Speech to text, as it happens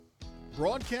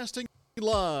Broadcasting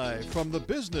live from the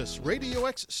Business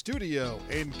RadioX studio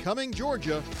in Cumming,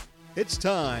 Georgia, it's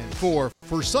time for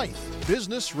Forsyth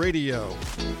Business Radio.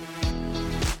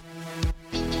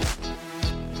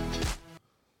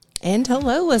 And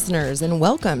hello, listeners, and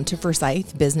welcome to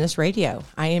Forsyth Business Radio.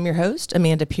 I am your host,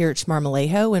 Amanda Pierce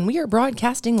Marmolejo, and we are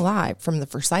broadcasting live from the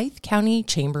Forsyth County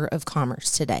Chamber of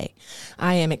Commerce today.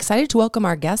 I am excited to welcome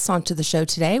our guests onto the show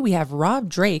today. We have Rob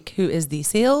Drake, who is the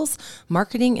Sales,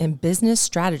 Marketing, and Business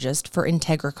Strategist for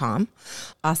IntegriCom,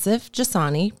 Asif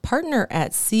Jessani, Partner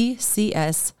at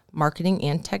CCS Marketing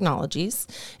and Technologies,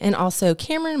 and also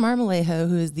Cameron Marmolejo,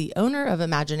 who is the owner of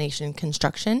Imagination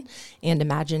Construction and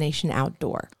Imagination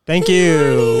Outdoor. Thank you.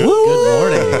 Good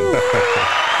morning.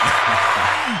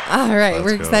 All right,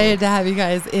 we're excited to have you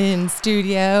guys in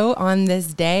studio on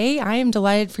this day. I am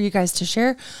delighted for you guys to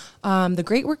share the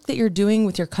great work that you're doing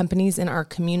with your companies in our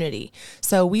community.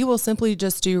 So we will simply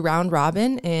just do round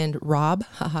robin, and Rob,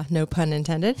 no pun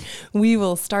intended, we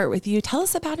will start with you. Tell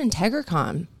us about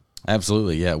IntegriCom.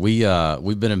 Absolutely, yeah.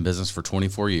 We've been in business for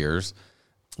 24 years.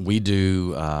 We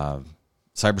do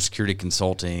cybersecurity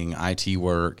consulting, IT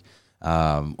work.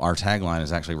 Our tagline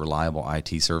is actually reliable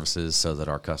IT services so that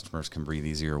our customers can breathe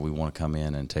easier. We want to come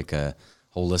in and take a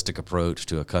holistic approach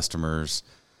to a customer's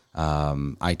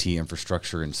IT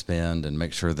infrastructure and spend and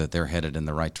make sure that they're headed in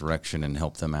the right direction and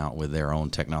help them out with their own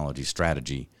technology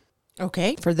strategy.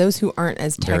 Okay, for those who aren't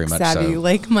as tech savvy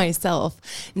like myself.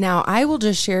 Now, I will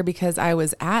just share because I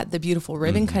was at the beautiful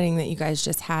ribbon cutting that you guys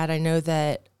just had. I know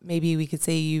that maybe we could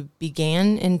say you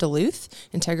began in Duluth.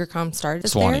 IntegriCom started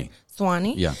there.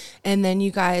 Suwannee. Yeah. And then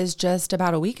you guys just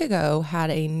about a week ago had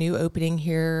a new opening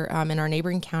here in our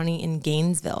neighboring county in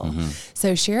Gainesville.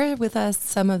 So share with us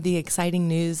some of the exciting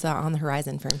news on the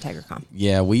horizon for IntegriCom.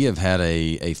 Yeah, we have had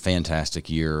a fantastic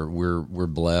year. We're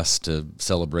blessed to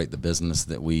celebrate the business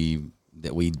that we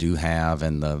do have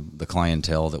and the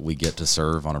clientele that we get to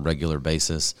serve on a regular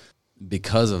basis.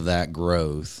 Because of that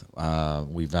growth,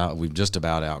 we've just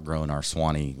about outgrown our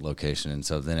Suwannee location, and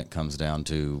so then it comes down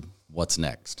to what's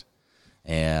next.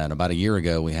 And about a year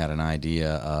ago, we had an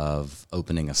idea of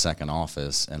opening a second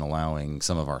office and allowing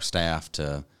some of our staff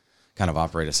to kind of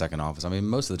operate a second office. I mean,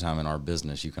 most of the time in our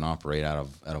business, you can operate out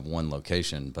of one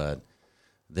location, but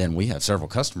then we have several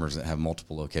customers that have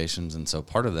multiple locations. And so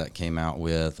part of that came out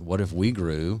with, what if we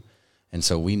grew? And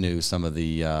so we knew some of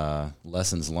the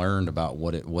lessons learned about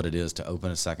what it is to open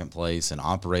a second place and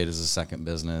operate as a second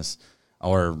business,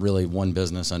 or really one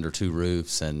business under two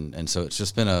roofs. And so it's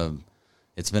just been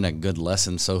a good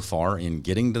lesson so far in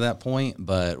getting to that point.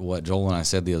 But what Joel and I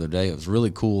said the other day, it was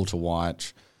really cool to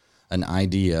watch an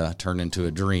idea turn into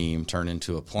a dream, turn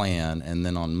into a plan. And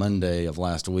then on Monday of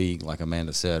last week, like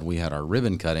Amanda said, we had our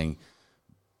ribbon cutting,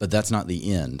 but that's not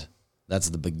the end. That's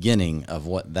the beginning of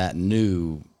what that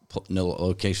new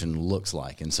location looks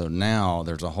like. And so now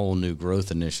there's a whole new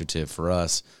growth initiative for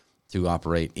us to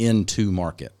operate in two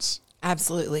markets.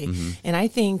 Absolutely. And I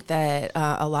think that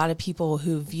a lot of people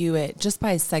who view it just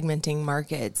by segmenting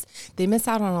markets, they miss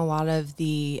out on a lot of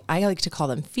the, I like to call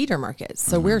them feeder markets.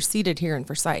 So we're seated here in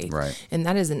Forsyth. Right. And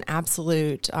that is an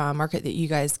absolute market that you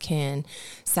guys can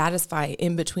satisfy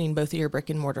in between both of your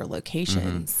brick and mortar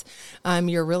locations.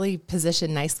 You're really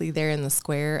positioned nicely there in the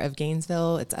square of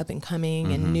Gainesville. It's up and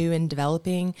coming and new and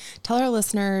developing. Tell our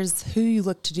listeners who you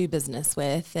look to do business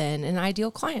with and an ideal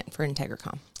client for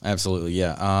IntegriCom. Absolutely,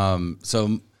 yeah.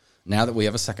 So now that we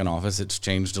have a second office, it's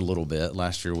changed a little bit.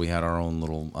 Last year we had our own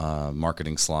little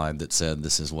marketing slide that said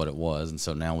this is what it was, and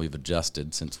so now we've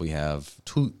adjusted since we have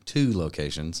two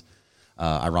locations.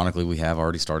 Ironically, we have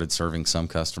already started serving some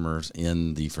customers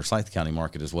in the Forsyth County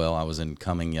market as well. I was in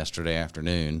Cumming yesterday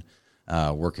afternoon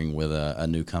working with a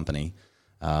new company.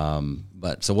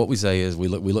 But so what we say is we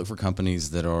look for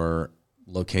companies that are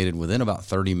located within about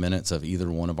 30 minutes of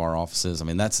either one of our offices. I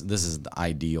mean, this is the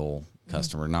ideal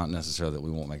customer, not necessarily that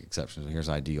we won't make exceptions. Here's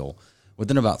ideal.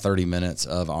 Within about 30 minutes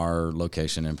of our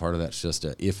location, and part of that's just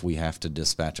if we have to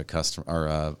dispatch a customer or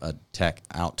a tech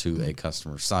out to a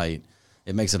customer site,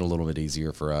 it makes it a little bit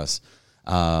easier for us.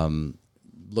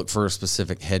 Look for a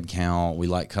specific head count. We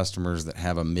like customers that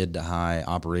have a mid to high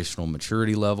operational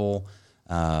maturity level,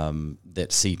 that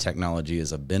see technology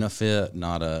as a benefit,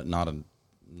 not a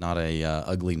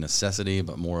ugly necessity,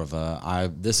 but more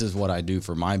of this is what I do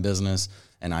for my business,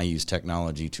 and I use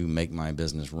technology to make my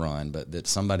business run. But that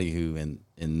somebody who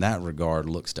in that regard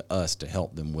looks to us to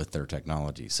help them with their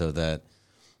technology, so that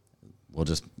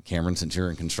Cameron, since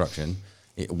you're in construction,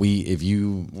 if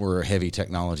you were a heavy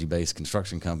technology based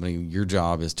construction company, your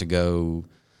job is to go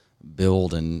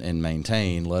build and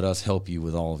maintain. Let us help you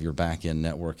with all of your back-end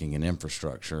networking and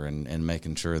infrastructure and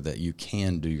making sure that you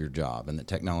can do your job and that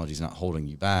technology is not holding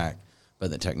you back,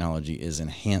 but that technology is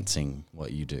enhancing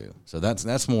what you do. So that's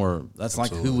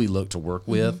like who we look to work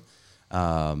with,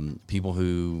 people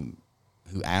who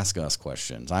ask us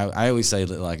questions. I always say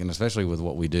that, like, and especially with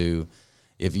what we do,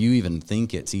 if you even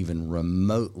think it's even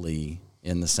remotely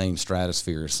in the same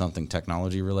stratosphere as something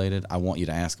technology related, I want you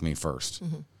to ask me first.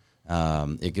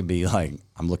 It could be like,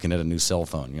 I'm looking at a new cell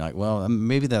phone. You're like, well,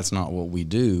 maybe that's not what we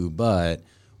do, but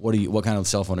what kind of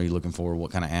cell phone are you looking for? What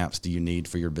kind of apps do you need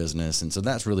for your business? And so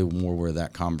that's really more where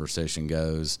that conversation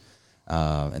goes.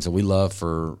 And so we love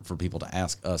for people to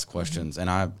ask us questions. And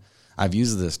I've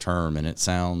used this term, and it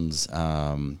sounds,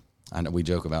 I know we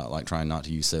joke about like trying not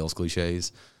to use sales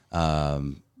cliches,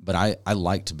 but I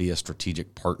like to be a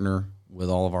strategic partner with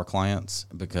all of our clients,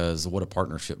 because what a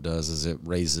partnership does is it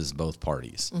raises both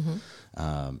parties.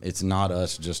 It's not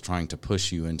us just trying to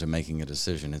push you into making a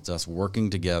decision. It's us working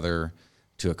together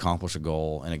to accomplish a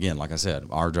goal. And again, like I said,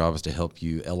 our job is to help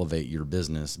you elevate your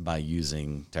business by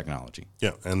using technology.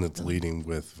 Yeah, and it's leading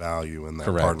with value in that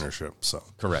Correct. partnership. So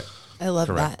Correct. I love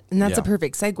Correct. that. And that's Yeah. a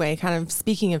perfect segue. Kind of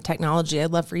speaking of technology, I'd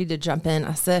love for you to jump in,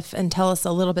 Asif, and tell us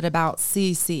a little bit about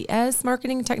CCS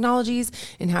Marketing Technologies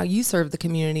and how you serve the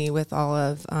community with all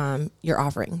of your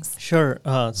offerings. Sure.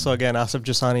 So again, Asif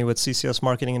Jessani with CCS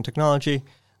Marketing and Technology.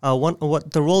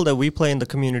 What the role that we play in the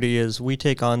community is we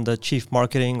take on the Chief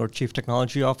Marketing or Chief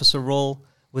Technology Officer role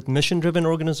with mission-driven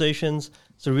organizations.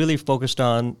 So really focused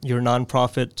on your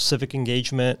nonprofit civic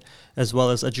engagement as well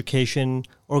as education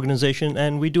organization.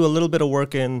 And we do a little bit of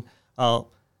work in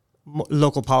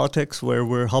local politics, where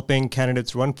we're helping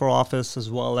candidates run for office as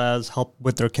well as help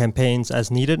with their campaigns as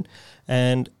needed.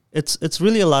 And it's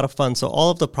really a lot of fun. So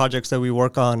all of the projects that we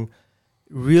work on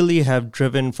really have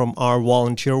driven from our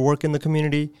volunteer work in the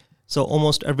community. So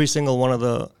almost every single one of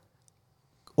the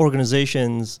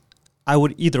organizations I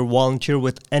would either volunteer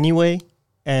with anyway,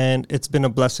 and it's been a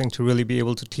blessing to really be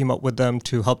able to team up with them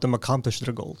to help them accomplish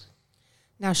their goals.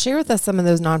 Now, share with us some of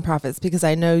those nonprofits, because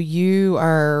I know you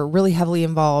are really heavily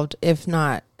involved, if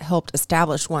not helped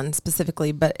establish one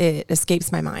specifically, but it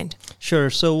escapes my mind. Sure.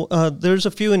 So there's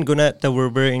a few in Gwinnett that we're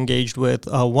very engaged with.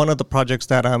 One of the projects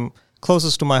that I'm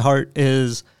closest to my heart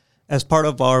is, as part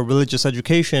of our religious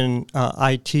education,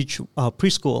 I teach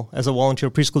preschool as a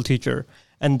volunteer preschool teacher.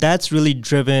 And that's really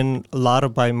driven a lot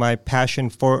of by my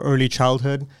passion for early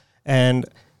childhood. And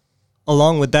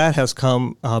along with that has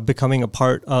come becoming a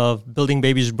part of Building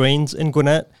Babies' Brains in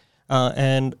Gwinnett.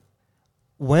 And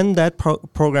when that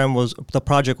the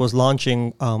project was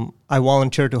launching, I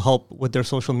volunteered to help with their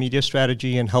social media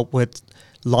strategy and help with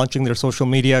launching their social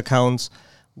media accounts.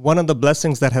 One of the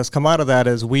blessings that has come out of that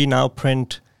is we now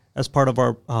print, as part of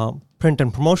our print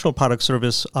and promotional product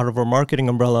service out of our marketing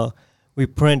umbrella, we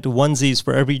print onesies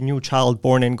for every new child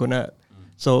born in Gwinnett.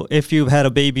 So if you've had a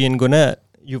baby in Gwinnett,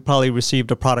 you've probably received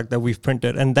a product that we've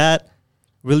printed. And that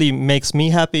really makes me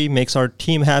happy, makes our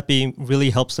team happy, really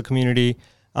helps the community,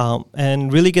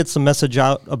 and really gets the message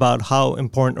out about how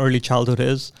important early childhood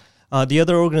is. The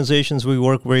other organizations we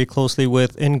work very closely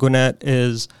with in Gwinnett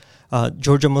is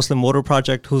Georgia Muslim Voter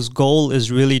Project, whose goal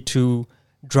is really to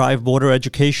drive voter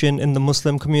education in the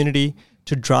Muslim community,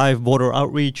 to drive voter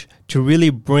outreach, to really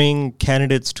bring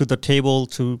candidates to the table,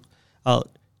 to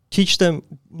teach them,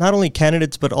 not only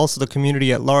candidates, but also the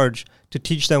community at large, to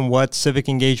teach them what civic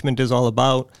engagement is all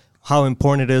about, how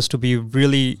important it is to be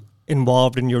really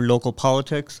involved in your local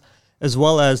politics, as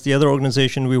well as the other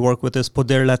organization we work with is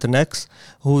Poder Latinx,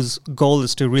 whose goal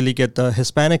is to really get the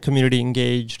Hispanic community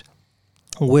engaged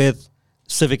with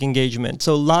civic engagement.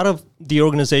 So a lot of the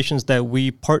organizations that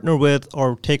we partner with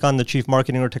or take on the Chief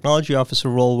Marketing or Technology Officer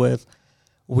role with,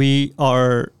 we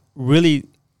are really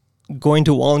going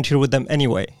to volunteer with them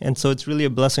anyway. And so it's really a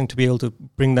blessing to be able to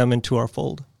bring them into our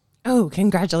fold. Oh,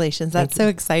 congratulations. That's so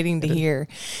exciting to hear.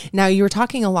 Now, you were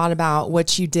talking a lot about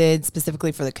what you did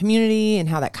specifically for the community and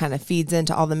how that kind of feeds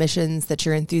into all the missions that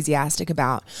you're enthusiastic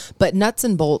about. But nuts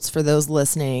and bolts for those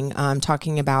listening,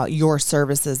 talking about your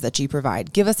services that you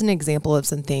provide. Give us an example of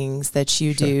some things that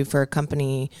you do for a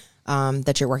company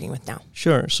that you're working with now.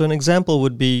 Sure. So an example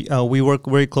would be we work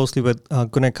very closely with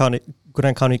Gwinnett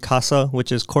County CASA,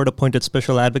 which is Court-Appointed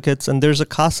Special Advocates. And there's a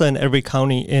CASA in every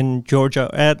county in Georgia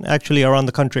and actually around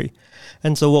the country.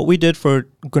 And so what we did for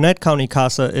Gwinnett County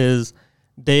CASA is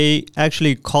they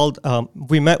actually called,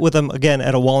 we met with them again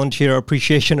at a volunteer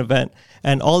appreciation event.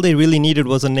 And all they really needed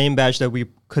was a name badge that we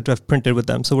could have printed with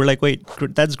them. So we're like, wait,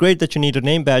 that's great that you need a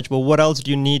name badge, but what else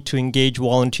do you need to engage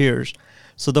volunteers?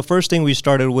 So the first thing we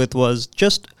started with was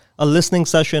just a listening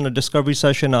session, a discovery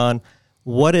session on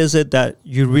what is it that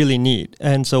you really need?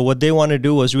 And so what they want to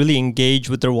do was really engage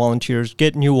with their volunteers,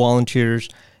 get new volunteers,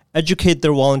 educate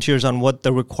their volunteers on what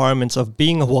the requirements of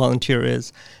being a volunteer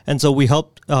is. And so we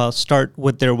helped start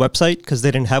with their website because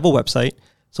they didn't have a website.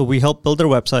 So we helped build their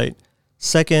website.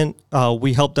 Second,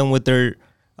 we helped them with their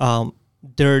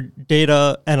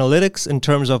data analytics in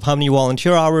terms of how many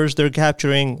volunteer hours they're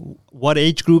capturing, what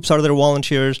age groups are their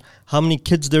volunteers, how many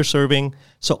kids they're serving.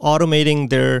 So automating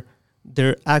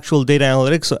their actual data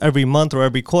analytics. So every month or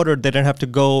every quarter, they don't have to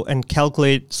go and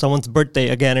calculate someone's birthday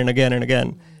again and again and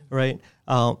again, right?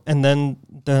 And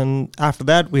then after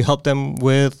that, we help them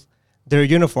with their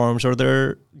uniforms or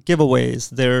their giveaways,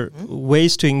 their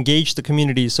ways to engage the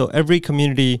community. So every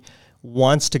community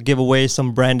wants to give away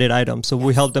some branded items. So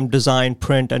we help them design,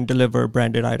 print, and deliver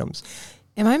branded items.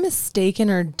 Am I mistaken,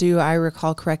 or do I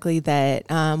recall correctly that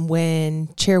when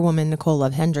Chairwoman Nicole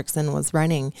Love Hendrickson was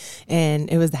running, and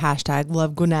it was the hashtag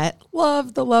Love Gwinnett,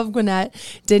 love the Love Gwinnett,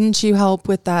 didn't you help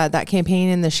with that campaign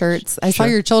and the shirts? I saw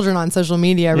your children on social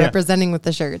media representing with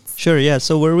the shirts. Sure, yeah.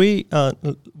 So we've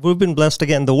been blessed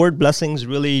again. The word blessings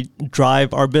really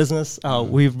drive our business.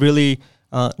 We've really,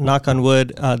 knock on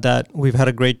wood, that we've had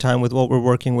a great time with what we're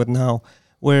working with now,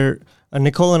 where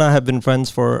Nicole and I have been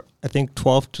friends for, I think,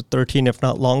 12 to 13, if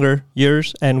not longer,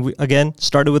 years. And we, again,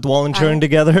 started with volunteering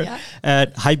together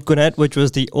at Hype Gwinnett, which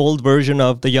was the old version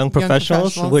of the Young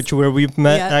Professionals, where we've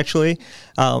met, actually.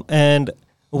 And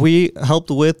we helped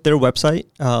with their website.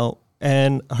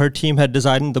 And her team had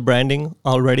designed the branding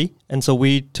already. And so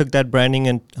we took that branding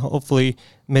and hopefully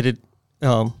made it,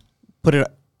 put it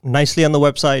nicely on the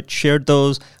website, shared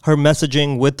her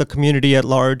messaging with the community at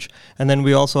large, and then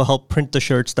we also helped print the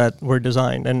shirts that were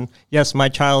designed. And yes, my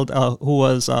child, who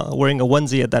was wearing a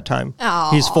onesie at that time,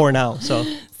 he's 4 now.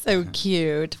 So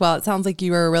cute. Well, it sounds like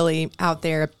you are really out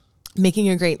there making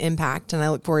a great impact, and I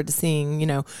look forward to seeing,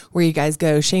 where you guys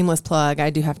go. Shameless plug, I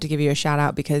do have to give you a shout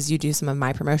out because you do some of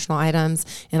my promotional items,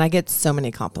 and I get so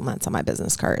many compliments on my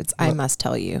business cards. I must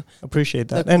tell you. Appreciate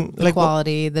that. The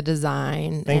quality, the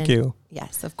design. Thank you.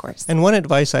 Yes, of course. And one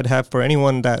advice I'd have for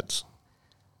anyone that's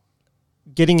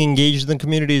getting engaged in the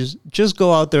community is just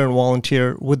go out there and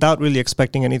volunteer without really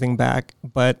expecting anything back.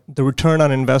 But the return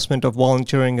on investment of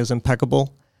volunteering is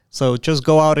impeccable. So just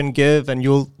go out and give, and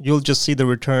you'll just see the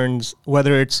returns,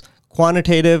 whether it's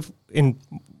quantitative in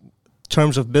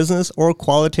terms of business or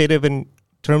qualitative in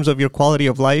terms of your quality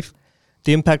of life.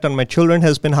 The impact on my children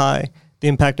has been high. The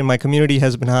impact in my community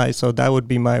has been high. So that would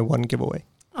be my one giveaway.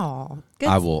 Oh, good.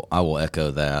 I will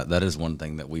echo that. That is one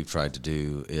thing that we've tried to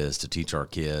do, is to teach our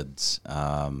kids.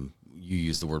 You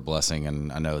use the word blessing,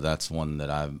 and I know that's one that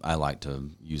I like to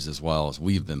use as well. As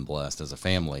we've been blessed as a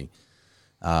family.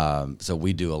 So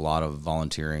we do a lot of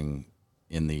volunteering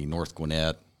in the North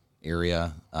Gwinnett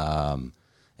area. And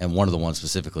one of the ones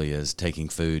specifically is taking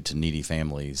food to needy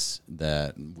families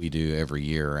that we do every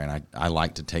year. And I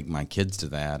like to take my kids to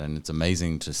that. And it's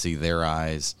amazing to see their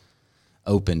eyes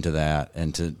open to that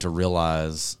and to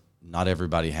realize not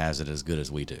everybody has it as good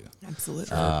as we do.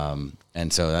 Absolutely.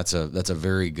 And so that's a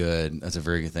very good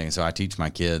thing. So I teach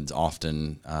my kids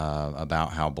often,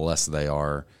 about how blessed they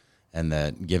are, and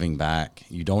that giving back,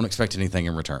 you don't expect anything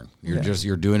in return.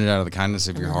 You're doing it out of the kindness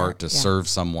of your heart to serve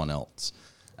someone else.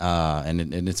 And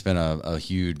it's been a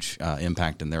huge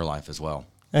impact in their life as well.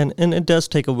 And it does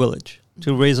take a village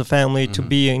to raise a family, to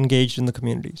be engaged in the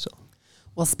community. So.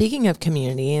 Well, speaking of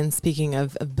community and speaking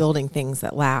of building things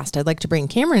that last, I'd like to bring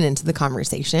Cameron into the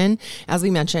conversation. As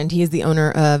we mentioned, he is the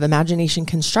owner of Imagination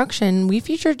Construction. We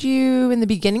featured you in the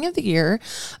beginning of the year.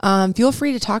 Feel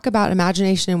free to talk about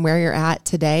Imagination and where you're at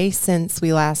today since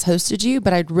we last hosted you,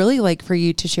 but I'd really like for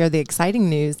you to share the exciting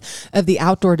news of the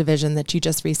outdoor division that you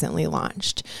just recently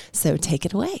launched. So take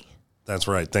it away. That's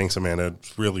right. Thanks, Amanda.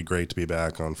 It's really great to be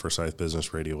back on Forsyth Business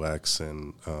RadioX,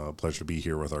 and a pleasure to be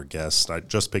here with our guests.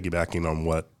 Just piggybacking on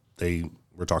what they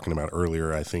were talking about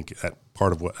earlier, I think at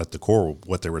the core of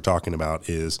what they were talking about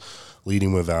is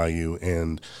leading with value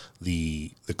and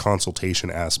the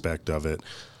consultation aspect of it.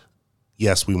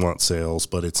 Yes, we want sales,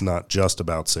 but it's not just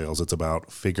about sales. It's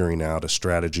about figuring out a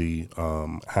strategy,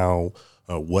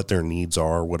 what their needs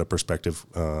are, what a prospective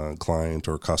client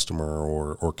or customer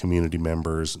or community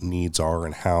members' needs are,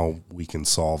 and how we can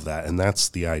solve that. And that's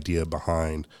the idea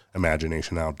behind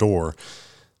Imagination Outdoor,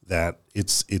 that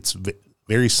it's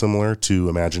very similar to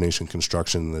Imagination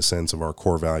Construction in the sense of our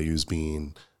core values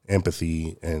being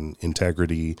empathy and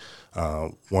integrity,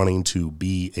 wanting to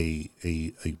be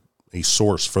a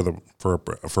source for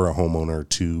a homeowner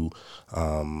to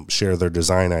share their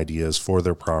design ideas for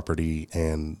their property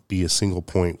and be a single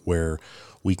point where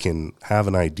we can have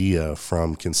an idea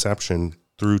from conception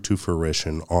through to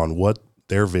fruition on what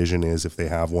their vision is if they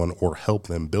have one, or help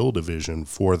them build a vision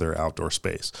for their outdoor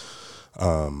space.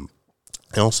 And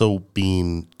also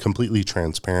being completely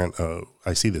transparent.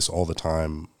 I see this all the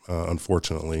time,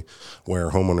 unfortunately, where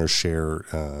homeowners share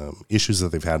issues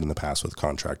that they've had in the past with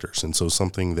contractors. And so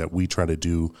something that we try to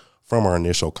do from our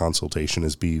initial consultation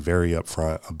is be very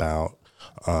upfront about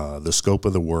the scope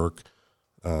of the work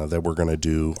that we're going to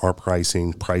do, our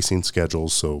pricing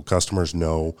schedules, so customers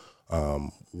know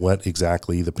what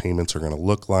exactly the payments are going to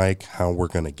look like, how we're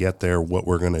going to get there, what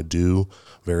we're going to do,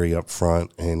 very upfront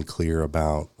and clear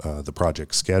about the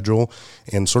project schedule,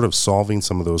 and sort of solving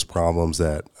some of those problems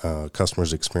that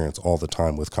customers experience all the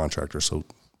time with contractors. So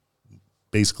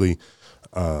basically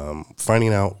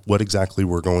finding out what exactly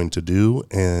we're going to do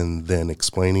and then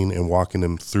explaining and walking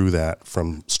them through that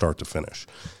from start to finish.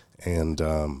 And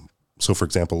so, for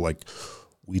example, like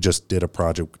we just did a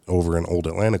project over in Old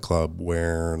Atlanta Club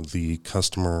where the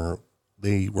customer,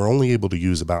 they were only able to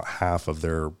use about half of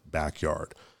their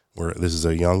backyard. Where this is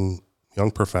a young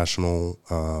professional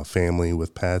family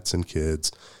with pets and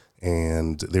kids,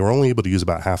 and they were only able to use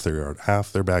about half their yard.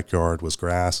 Half their backyard was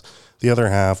grass. The other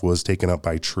half was taken up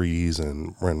by trees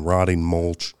and rotting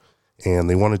mulch, and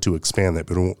they wanted to expand that,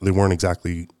 but they weren't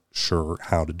exactly sure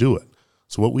how to do it.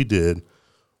 So what we did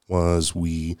was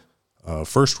we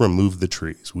first removed the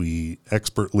trees. We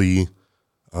expertly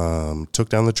took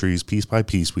down the trees piece by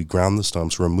piece. We ground the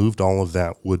stumps, removed all of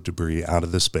that wood debris out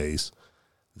of the space.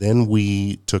 Then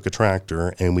we took a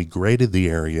tractor and we graded the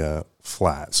area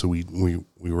flat. So we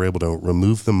were able to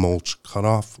remove the mulch,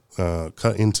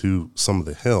 cut into some of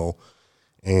the hill,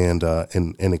 and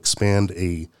expand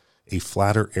a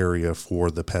flatter area for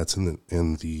the pets and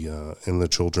the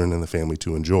children and the family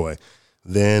to enjoy.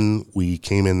 Then we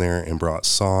came in there and brought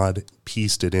sod,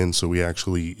 pieced it in. So we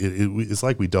actually, it's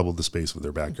like we doubled the space of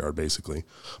their backyard basically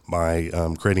by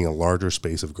creating a larger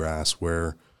space of grass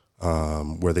where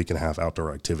they can have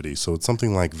outdoor activities. So it's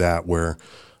something like that where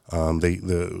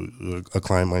a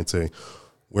client might say,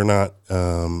 we're not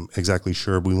exactly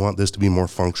sure. We want this to be more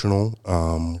functional.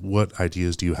 What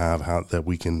ideas do you have that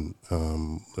we can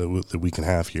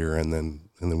have here? And then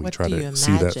we try to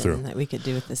see that through. That we could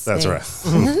do with this. That's right.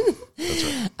 That's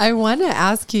right. I want to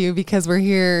ask you, because we're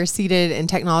here seated and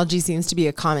technology seems to be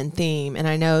a common theme. And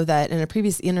I know that in a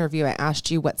previous interview, I asked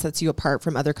you what sets you apart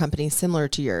from other companies similar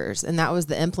to yours. And that was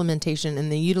the implementation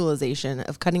and the utilization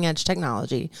of cutting edge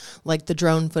technology, like the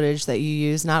drone footage that you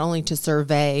use, not only to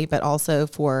survey, but also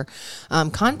for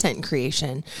content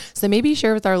creation. So maybe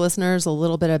share with our listeners a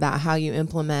little bit about how you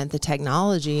implement the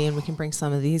technology, and we can bring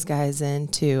some of these guys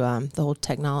into the whole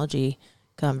technology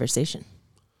conversation.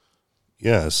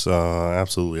 Yes,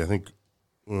 absolutely. I think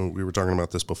we were talking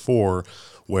about this before,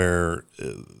 where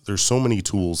there's so many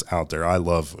tools out there. I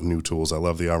love new tools. I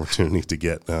love the opportunity to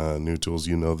get new tools.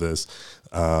 You know this,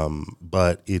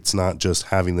 but it's not just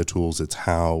having the tools.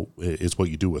 It's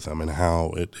what you do with them and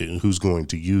who's going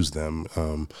to use them,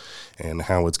 and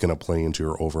how it's going to play into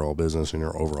your overall business and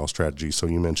your overall strategy. So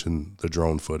you mentioned the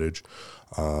drone footage,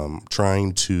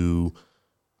 trying to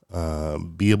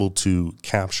be able to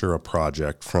capture a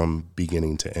project from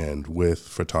beginning to end with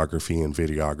photography and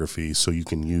videography, so you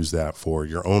can use that for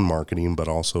your own marketing, but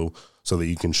also so that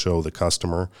you can show the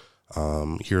customer,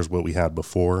 here's what we had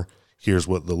before, here's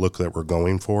what the look that we're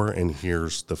going for, and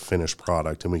here's the finished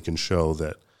product, and we can show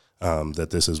that that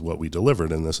this is what we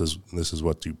delivered and this is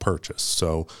what you purchased.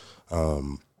 So I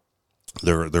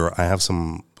have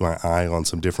my eye on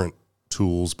some different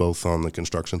tools, both on the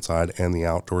construction side and the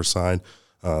outdoor side,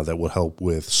 that will help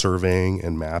with surveying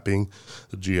and mapping,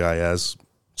 the GIS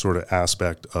sort of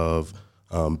aspect of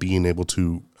being able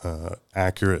to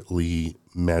accurately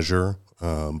measure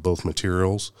both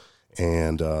materials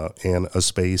and a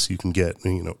space. You can get,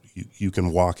 you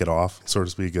can walk it off, so to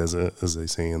speak, as they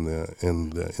say in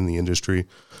the industry.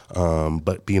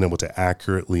 But being able to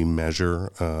accurately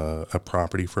measure a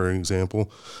property, for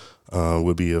example,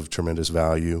 would be of tremendous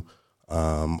value.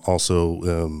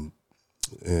 Also,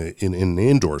 in an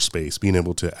indoor space, being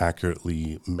able to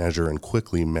accurately measure and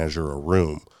quickly measure a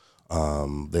room.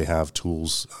 They have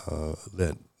tools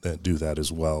that do that as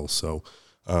well. So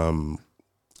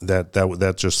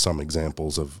that's just some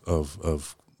examples of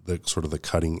the sort of the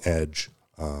cutting edge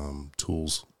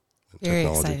tools Very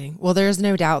technology. exciting. Well, there's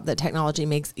no doubt that technology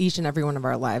makes each and every one of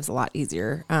our lives a lot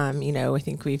easier. I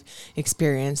think we've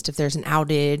experienced if there's an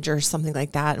outage or something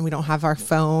like that and we don't have our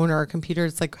phone or our computer,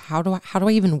 it's like, how do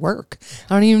I even work?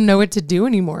 I don't even know what to do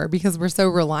anymore because we're so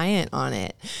reliant on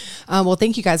it. Well,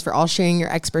 thank you guys for all sharing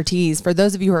your expertise. For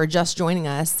those of you who are just joining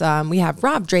us, we have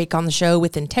Rob Drake on the show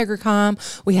with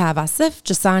IntegriCom. We have Asif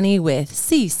Jessani with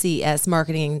CCS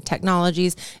Marketing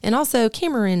Technologies, and also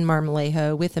Cameron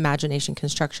Marmolejo with Imagination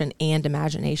Construction and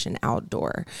Imagination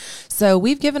Outdoor. So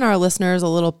we've given our listeners a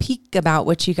little peek about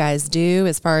what you guys do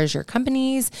as far as your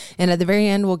companies, and at the very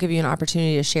end we'll give you an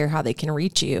opportunity to share how they can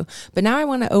reach you. But now I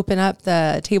want to open up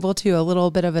the table to a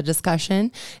little bit of a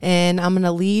discussion, and I'm going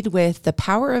to lead with the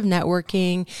power of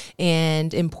networking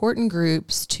and important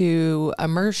groups to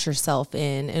immerse yourself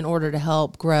in order to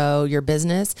help grow your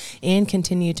business and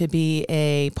continue to be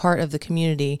a part of the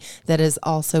community that is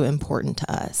also important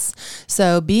to us.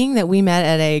 So being that we met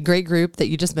at a great group that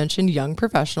you just mentioned, Young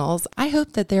Professionals, I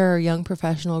hope that there are young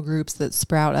professional groups that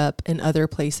sprout up in other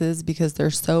places because they're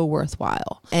so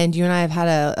worthwhile. And you and I have had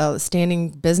a standing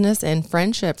business and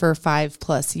friendship for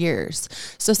 5+ years.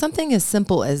 So something as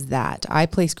simple as that. I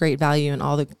place great value in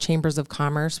all the chambers of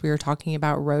commerce. We were talking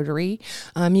about Rotary.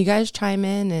 You guys chime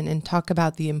in and talk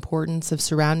about the importance of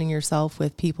surrounding yourself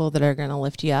with people that are going to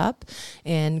lift you up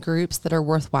and groups that are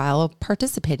worthwhile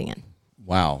participating in.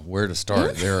 Wow, where to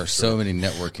start? There are so many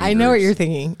networking I know groups. what you're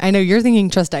thinking. I know you're thinking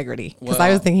Trust Equity because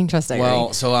I was thinking Trust Equity.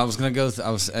 Well, so I was going to go,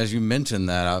 as you mentioned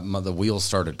that, the wheels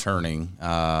started turning,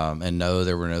 and no,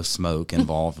 there were no smoke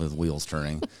involved with wheels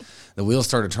turning. The wheels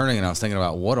started turning, and I was thinking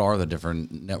about what are the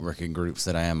different networking groups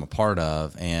that I am a part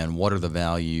of, and what are the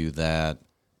value that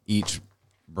each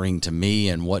bring to me,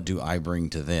 and what do I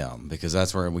bring to them? Because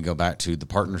that's where we go back to the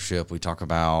partnership. We talk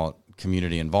about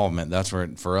community involvement. That's where,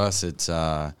 for us,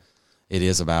 it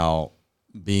is about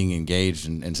being engaged,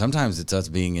 and sometimes it's us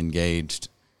being engaged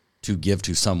to give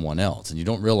to someone else, and you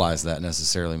don't realize that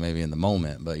necessarily maybe in the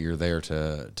moment, but you're there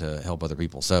to help other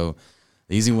people. So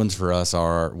the easy ones for us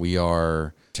we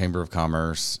are Chamber of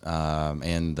Commerce,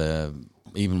 and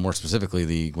even more specifically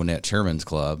the Gwinnett Chairman's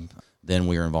Club. Then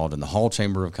we are involved in the Hall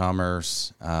Chamber of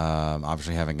Commerce.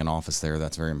 Obviously having an office there,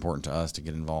 that's very important to us to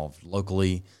get involved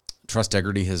locally. Trust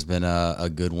Equity has been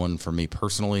a good one for me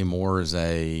personally, more as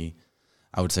a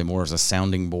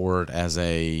sounding board, as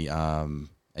a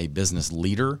business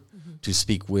leader to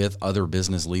speak with other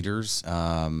business leaders.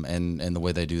 And the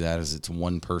way they do that is it's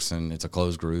one person, it's a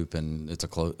closed group, and it's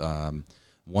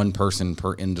one person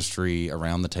per industry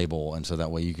around the table. And so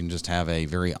that way you can just have a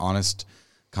very honest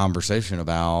conversation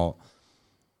about,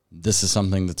 this is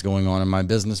something that's going on in my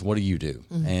business. What do you do?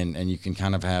 Mm-hmm. And you can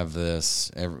kind of have this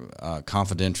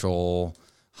confidential,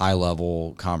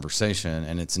 high-level conversation,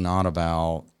 and it's not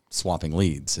about swapping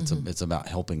leads. It's about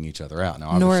helping each other out.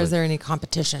 Now, nor is there any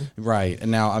competition. Right. And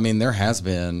now, there has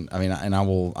been, and I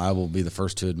will be the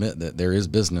first to admit that there is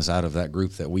business out of that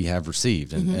group that we have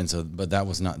received. And so, but that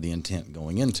was not the intent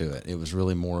going into it. It was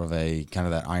really more of a kind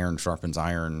of that iron sharpens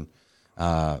iron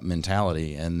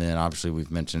mentality. And then obviously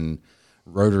we've mentioned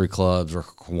Rotary clubs or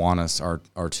Kiwanis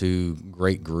are two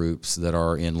great groups that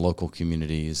are in local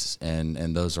communities. And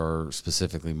those are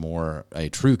specifically more a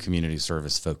true community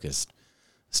service focused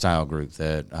style group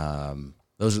that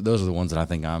those are the ones that I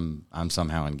think I'm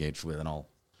somehow engaged with and all.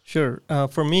 Sure.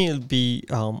 For me, it'd be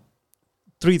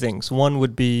three things. One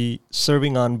would be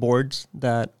serving on boards,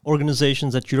 that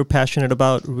organizations that you're passionate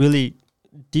about, really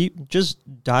just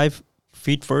dive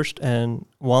feet first and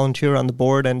volunteer on the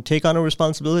board and take on a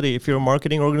responsibility. If you're a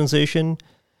marketing organization,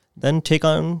 then take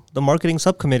on the marketing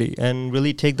subcommittee and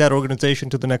really take that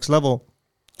organization to the next level.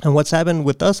 And what's happened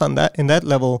with us in that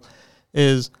level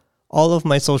is all of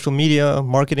my social media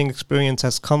marketing experience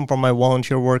has come from my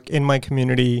volunteer work in my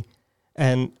community.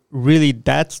 And really,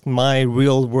 that's my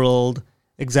real world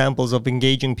examples of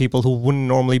engaging people who wouldn't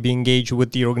normally be engaged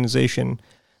with the organization.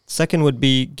 Second would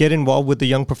be get involved with the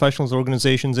young professionals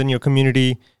organizations in your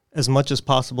community as much as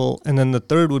possible. And then the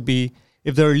third would be,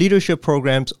 if there are leadership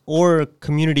programs or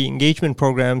community engagement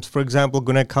programs, for example,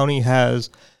 Gwinnett County has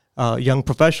Young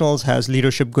Professionals, has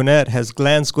Leadership Gwinnett, has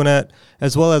Glance Gwinnett,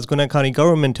 as well as Gwinnett County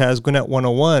Government has Gwinnett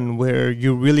 101, where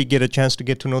you really get a chance to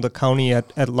get to know the county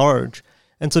at large.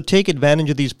 And so take advantage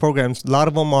of these programs. A lot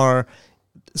of them are,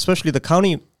 especially the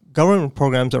county government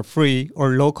programs, are free or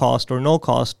low cost or no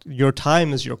cost. Your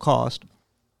time is your cost.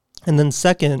 And then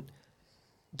second,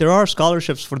 there are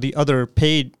scholarships for the other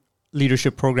paid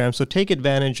leadership programs. So take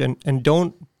advantage and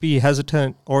don't be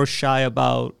hesitant or shy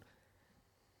about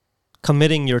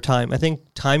committing your time. I think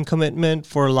time commitment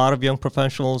for a lot of young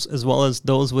professionals, as well as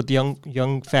those with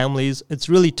young families, it's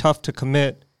really tough to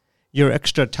commit your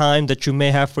extra time that you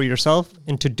may have for yourself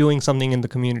into doing something in the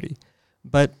community.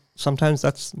 But sometimes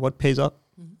that's what pays up.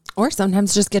 Or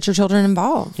sometimes just get your children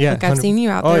involved. Yeah, like I've seen you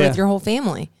out there with your whole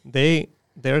family.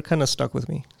 They're kind of stuck with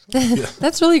me.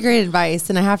 That's really great advice.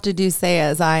 And I have to say,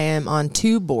 as I am on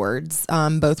 2 boards,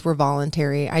 both were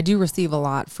voluntary, I do receive a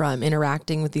lot from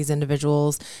interacting with these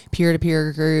individuals,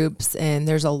 peer-to-peer groups, and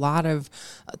there's a lot of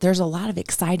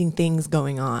exciting things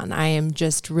going on. I am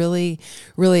just really,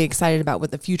 really excited about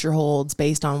what the future holds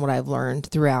based on what I've learned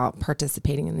throughout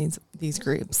participating in these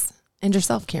groups. And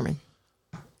yourself, Cameron?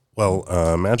 Well,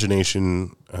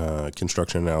 Imagination,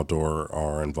 Construction, and Outdoor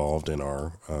are involved in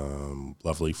our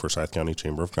lovely Forsyth County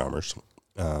Chamber of Commerce,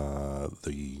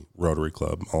 the Rotary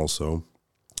Club also,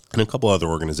 and a couple other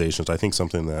organizations. I think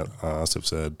something that Asif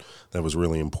said that was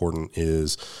really important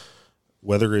is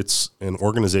whether it's an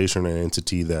organization or an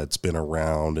entity that's been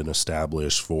around and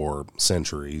established for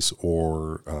centuries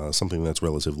or something that's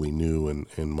relatively new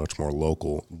and much more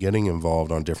local, getting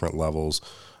involved on different levels.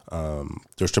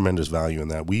 There's tremendous value in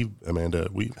that. we've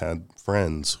had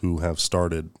friends who have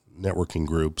started networking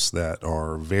groups that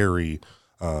are very,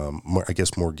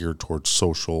 more geared towards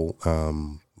social,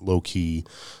 low key,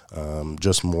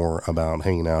 just more about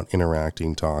hanging out,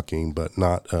 interacting, talking, but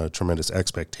not a tremendous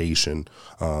expectation.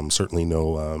 Certainly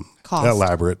no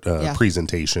elaborate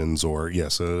presentations or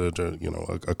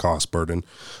a cost burden,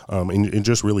 and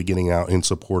just really getting out and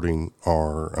supporting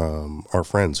our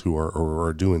friends who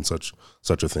are doing such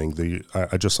a thing.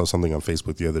 I just saw something on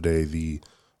Facebook the other day.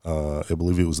 I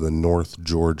believe it was the North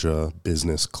Georgia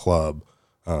Business Club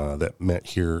that met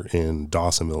here in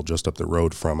Dawsonville, just up the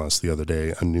road from us the other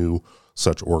day, a new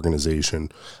such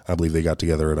organization. I believe they got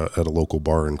together at a local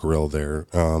bar and grill there.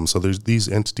 So there's these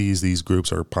entities, these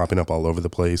groups are popping up all over the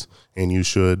place, and you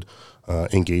should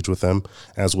engage with them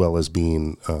as well as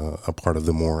being a part of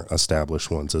the more established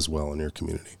ones as well in your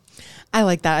community. I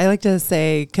like that. I like to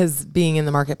say, because being in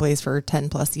the marketplace for 10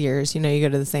 plus years, you go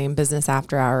to the same business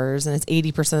after hours and it's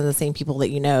 80% of the same people that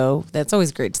you know. That's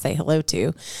always great to say hello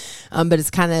to. But it's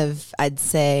kind of, I'd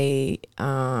say,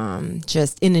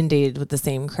 just inundated with the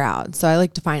same crowd. So I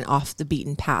like to find off the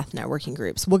beaten path networking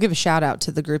groups. We'll give a shout out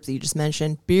to the group that you just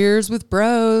mentioned, Beers with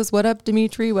Bros. What up,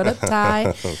 Dimitri? What up,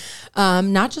 Ty?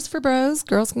 Not just for bros.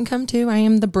 Girls can come too. I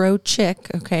am the bro chick.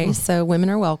 Okay. So women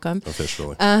are welcome.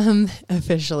 Officially.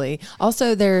 Officially.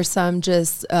 Also, there's some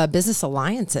just business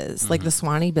alliances, like the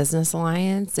Swanee Business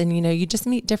Alliance. And, you just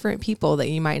meet different people that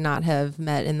you might not have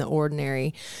met in the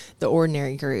ordinary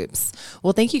groups.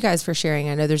 Well, thank you guys for sharing.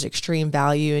 I know there's extreme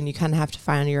value and you kind of have to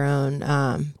find your own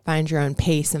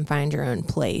pace and find your own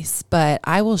place. But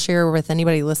I will share with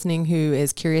anybody listening who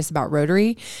is curious about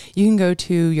Rotary. You can go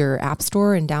to your app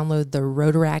store and download the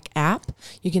Rotaract app.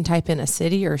 You can type in a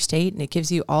city or state and it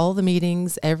gives you all the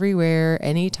meetings everywhere,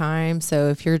 anytime. So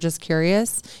if you're just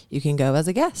curious, you can go as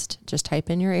a guest. Just type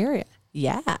in your area.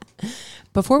 Yeah.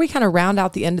 Before we kind of round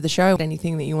out the end of the show,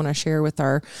 anything that you want to share with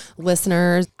our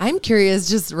listeners? I'm curious,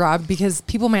 just Rob, because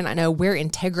people might not know where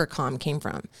IntegriCom came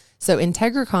from. So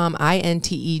IntegriCom,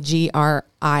 INTEGRI,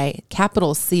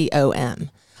 capital COM.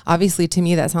 Obviously, to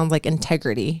me, that sounds like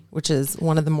integrity, which is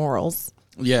one of the morals.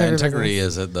 Yeah, integrity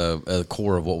is at the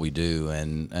core of what we do,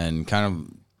 and kind of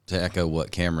to echo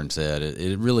what Cameron said,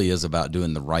 it really is about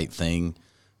doing the right thing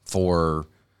for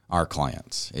our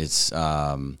clients. It's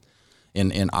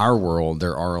in our world,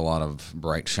 there are a lot of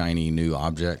bright, shiny new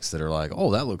objects that are like,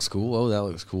 oh, that looks cool. Oh, that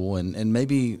looks cool. And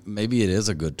maybe it is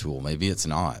a good tool. Maybe it's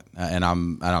not. And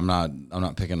I'm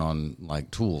not picking on like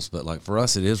tools, but like for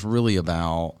us, it is really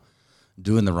about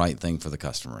doing the right thing for the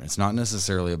customer. It's not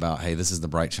necessarily about, hey, this is the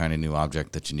bright, shiny new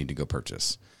object that you need to go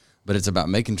purchase. But it's about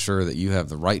making sure that you have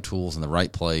the right tools in the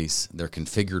right place, they're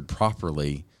configured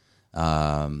properly,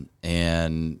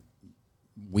 and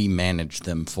we manage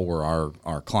them for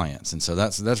our clients. And so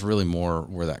that's really more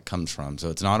where that comes from. So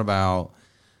it's not about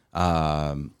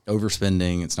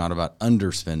overspending. It's not about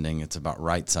underspending. It's about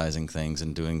right-sizing things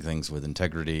and doing things with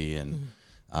integrity. And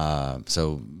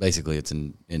so basically it's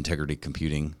in integrity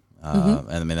computing. And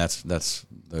I mean, that's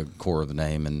the core of the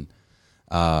name. And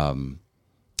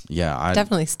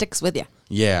definitely sticks with you.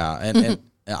 Yeah. And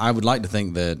I would like to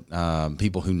think that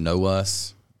people who know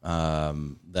us,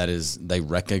 they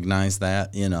recognize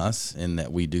that in us and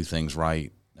that we do things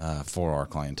right for our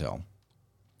clientele.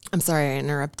 I'm sorry I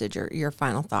interrupted your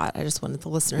final thought. I just wanted the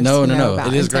listeners to know about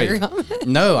it is IntegriCom. Great.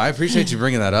 No, I appreciate you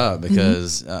bringing that up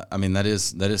because I mean that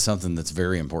is something that's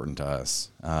very important to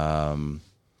us.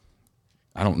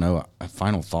 I don't know a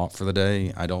final thought for the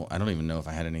day. I don't even know if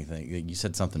I had anything. You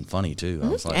said something funny too. I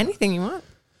was like, anything you want.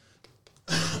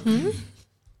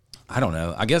 I don't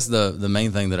know. I guess the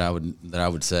main thing that I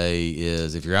would say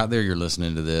is if you're out there, you're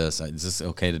listening to this, is this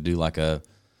okay to do like a,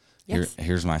 Yes.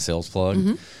 here's my sales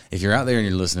plug. If you're out there and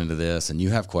you're listening to this and you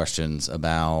have questions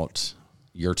about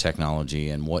your technology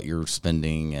and what you're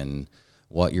spending and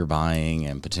what you're buying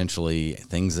and potentially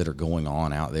things that are going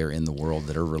on out there in the world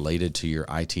that are related to your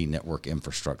IT network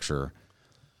infrastructure,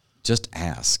 just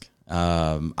ask.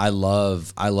 I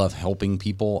love helping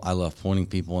people. I love pointing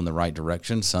people in the right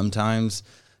direction. Sometimes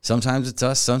it's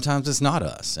us, sometimes it's not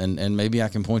us. And maybe I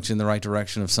can point you in the right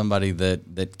direction of somebody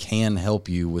that can help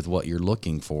you with what you're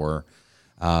looking for.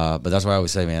 But that's why I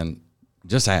always say, man,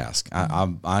 just ask.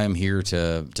 I am here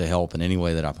to help in any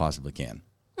way that I possibly can.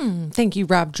 Thank you,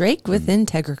 Rob Drake with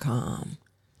IntegriCom.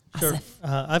 Sure.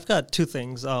 I've got two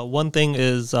things. One thing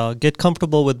is get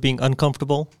comfortable with being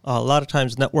uncomfortable. A lot of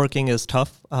times networking is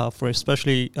tough,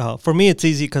 for me, it's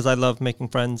easy because I love making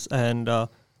friends, and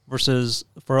versus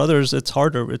for others, it's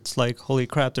harder. It's like, holy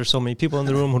crap, there's so many people in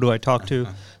the room. Who do I talk to?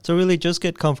 So really just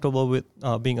get comfortable with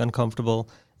being uncomfortable.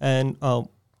 And a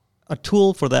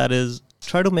tool for that is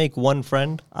try to make one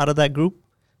friend out of that group.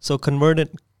 So convert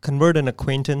an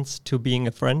acquaintance to being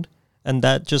a friend. And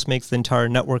that just makes the entire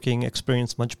networking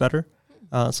experience much better.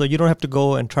 So you don't have to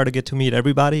go and try to get to meet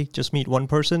everybody. Just meet one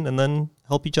person and then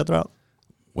help each other out.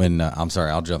 I'm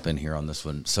sorry, I'll jump in here on this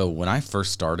one. So when I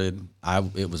first started,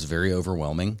 it was very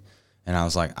overwhelming. And I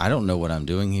was like, I don't know what I'm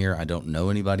doing here. I don't know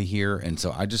anybody here. And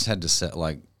so I just had to set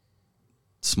like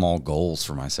small goals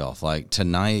for myself. Like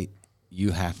tonight,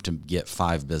 you have to get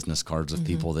 5 business cards of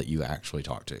people that you actually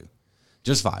talk to.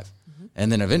 Just 5.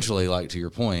 And then eventually, like to your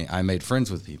point, I made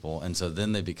friends with people. And so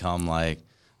then they become like,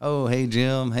 oh, hey,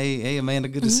 Jim. Hey, Amanda,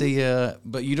 good to see you.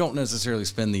 But you don't necessarily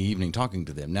spend the evening talking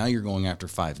to them. Now you're going after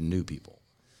 5 new people.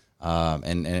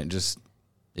 And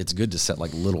it's good to set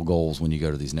like little goals when you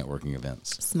go to these networking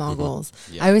events. Small goals.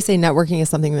 Yeah. I always say networking is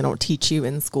something they don't teach you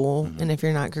in school. And if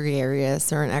you're not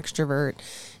gregarious or an extrovert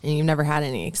and you've never had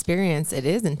any experience, it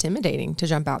is intimidating to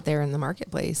jump out there in the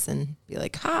marketplace and be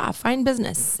like, find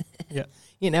business. Yeah.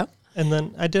 You know? And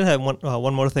then I did have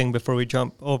one more thing before we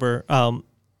jump over.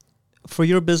 For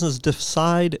your business,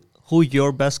 decide who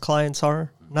your best clients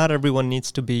are. Not everyone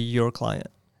needs to be your client.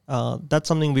 That's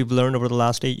something we've learned over the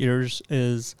last 8 years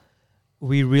is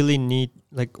we really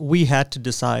we had to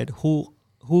decide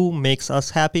who makes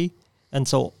us happy. And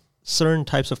so certain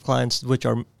types of clients, which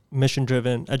are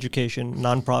mission-driven, education,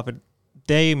 nonprofit,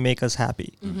 they make us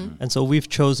happy. And so we've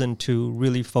chosen to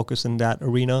really focus in that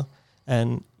arena.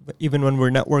 And even when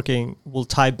we're networking, we'll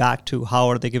tie back to how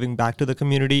are they giving back to the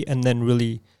community and then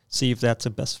really see if that's the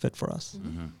best fit for us.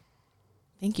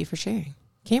 Thank you for sharing.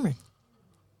 Cameron.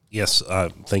 Yes,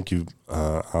 thank you,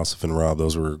 Asif and Rob.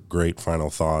 Those were great final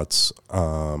thoughts.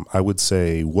 I would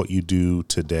say what you do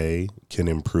today can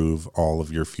improve all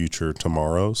of your future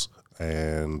tomorrows.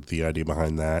 And the idea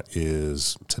behind that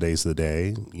is today's the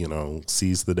day,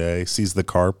 seize the day, seize the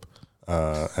carp,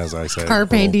 as I say.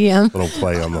 Carpe diem. Little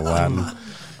play on the Latin.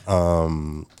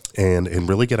 And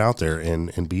really get out there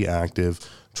and be active,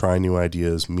 try new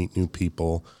ideas, meet new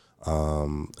people.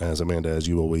 As Amanda, as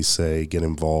you always say, get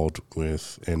involved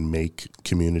with and make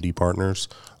community partners.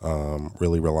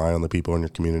 Really rely on the people in your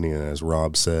community. And as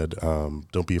Rob said,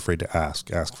 don't be afraid to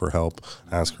ask for help,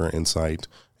 ask for insight,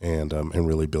 and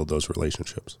really build those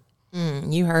relationships.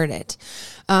 You heard it.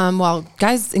 Well,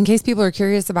 guys, in case people are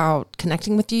curious about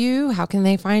connecting with you, how can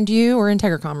they find you or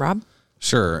IntegriCom, Rob?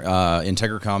 Sure.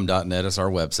 IntegriCom.net is our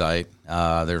website.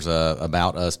 There's a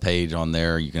About Us page on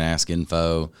there. You can ask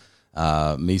info.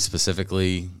 Me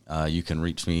specifically, you can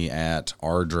reach me at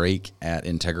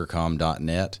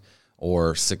rdrake@integricom.net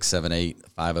or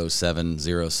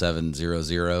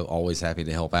 678-507-0700. Always happy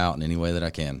to help out in any way that I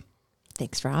can.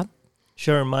 Thanks, Rob.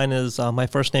 Sure. Mine is my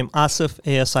first name, Asif,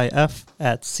 ASIF,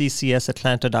 at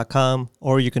ccsatlanta.com,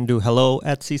 or you can do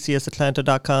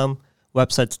hello@ccsatlanta.com.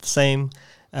 Website's the same.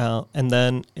 And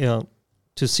then,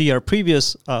 to see our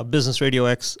previous Business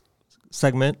RadioX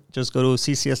segment, just go to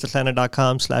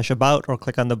ccsatlanta.com/about or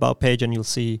click on the About page and you'll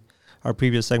see our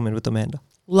previous segment with Amanda.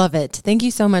 Love it. Thank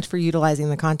you so much for utilizing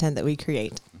the content that we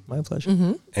create. My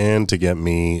pleasure. And to get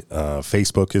me,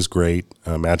 Facebook is great.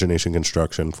 Imagination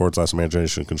Construction,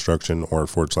 /Imagination Construction or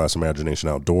 /Imagination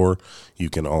Outdoor. You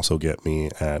can also get me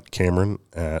at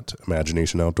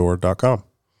Cameron@imaginationoutdoor.com.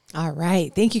 All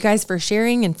right. Thank you guys for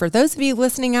sharing. And for those of you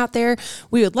listening out there,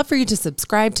 we would love for you to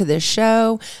subscribe to this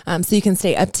show so you can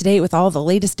stay up to date with all the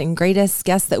latest and greatest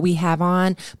guests that we have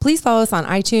on. Please follow us on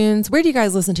iTunes. Where do you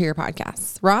guys listen to your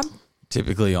podcasts? Rob?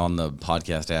 Typically on the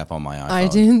podcast app on my iPhone.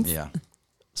 iTunes? Yeah.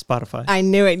 Spotify. I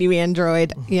knew it. You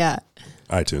Android. Yeah.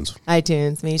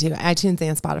 iTunes, me too. iTunes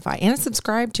and Spotify. And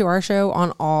subscribe to our show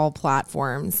on all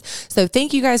platforms. So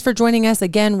thank you guys for joining us.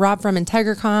 Again, Rob from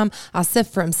IntegriCom, Asif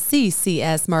from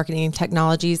CCS Marketing and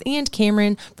Technologies, and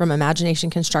Cameron from Imagination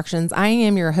Constructions. I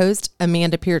am your host,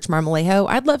 Amanda Pierce Marmolejo.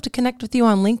 I'd love to connect with you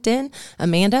on LinkedIn.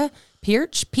 Amanda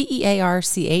Pierce,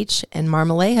 Pearch, and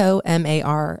Marmolejo,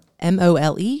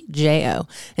 Marmolejo.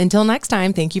 Until next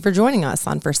time, thank you for joining us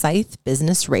on Forsyth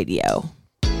Business Radio.